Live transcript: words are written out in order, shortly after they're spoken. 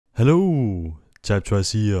Hello,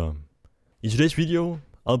 TypeTwice here. In today's video,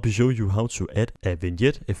 I'll be showing you how to add a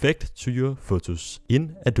vignette effect to your photos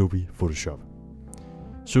in Adobe Photoshop.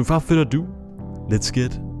 So without further ado, let's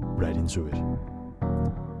get right into it.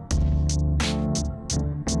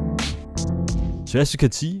 So as you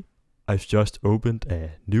can see, I've just opened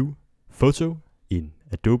a new photo in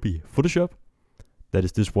Adobe Photoshop. That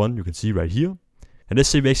is this one you can see right here. And let's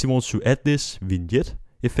say we actually want to add this vignette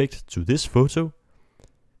effect to this photo.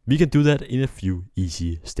 We can do that in a few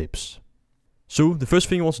easy steps. So the first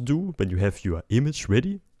thing you want to do when you have your image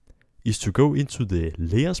ready is to go into the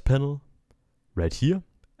layers panel right here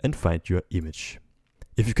and find your image.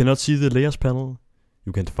 If you cannot see the layers panel,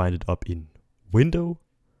 you can find it up in window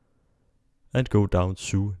and go down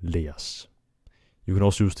to layers. You can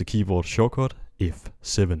also use the keyboard shortcut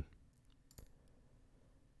F7.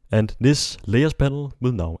 And this layers panel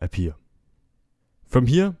will now appear. From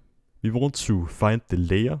here, we want to find the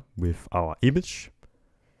layer with our image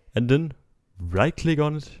and then right click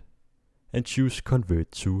on it and choose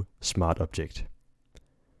convert to smart object.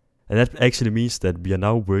 And that actually means that we are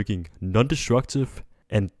now working non-destructive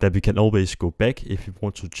and that we can always go back if we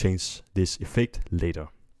want to change this effect later.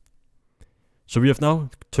 So we have now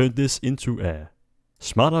turned this into a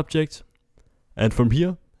smart object, and from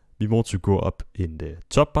here we want to go up in the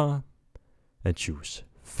top bar and choose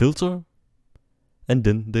filter and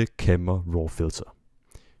then the camera raw filter.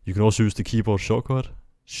 You can also use the keyboard shortcut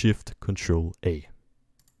Shift Control A.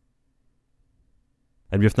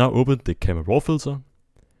 And we have now opened the camera raw filter,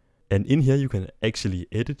 and in here you can actually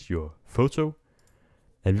edit your photo,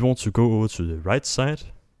 and we want to go over to the right side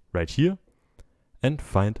right here and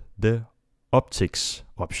find the optics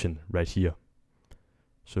option right here.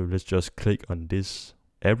 So let's just click on this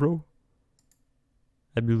arrow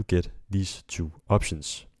and we'll get these two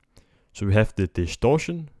options. So we have the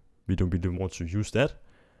distortion, we don't really want to use that,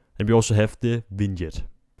 and we also have the vignette,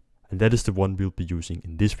 and that is the one we'll be using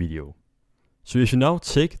in this video. So if you now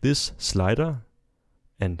take this slider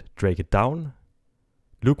and drag it down,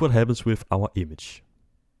 look what happens with our image.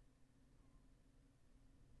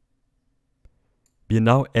 We are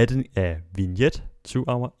now adding a vignette to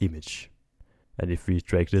our image, and if we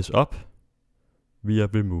drag this up, we are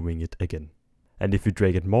removing it again. And if we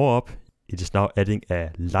drag it more up, it is now adding a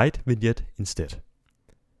light vignette instead.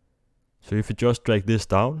 So if we just drag this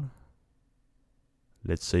down,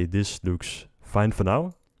 let's say this looks fine for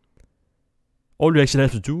now. All you actually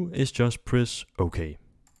have to do is just press OK.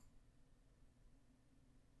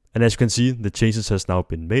 And as you can see, the changes has now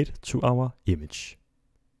been made to our image.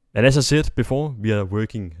 And as I said before, we are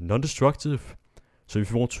working non-destructive. So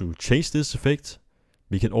if you want to change this effect,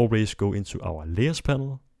 we can always go into our layers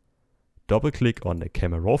panel, double click on the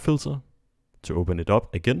camera raw filter to open it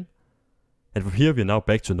up again, and from here we are now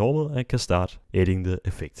back to normal and can start adding the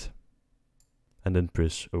effect. And then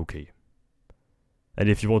press OK. And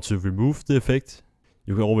if you want to remove the effect,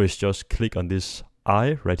 you can always just click on this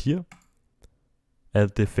eye right here,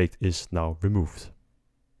 and the effect is now removed.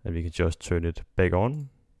 And we can just turn it back on,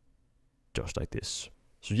 just like this.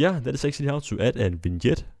 So yeah, that is actually how to add a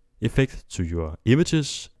vignette effect to your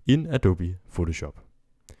images in Adobe Photoshop.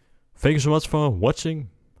 Thank you so much for watching.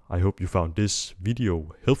 I hope you found this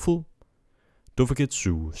video helpful. Don't forget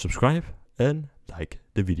to subscribe and like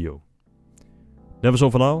the video. That was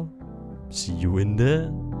all for now. See you in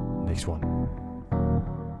the next one.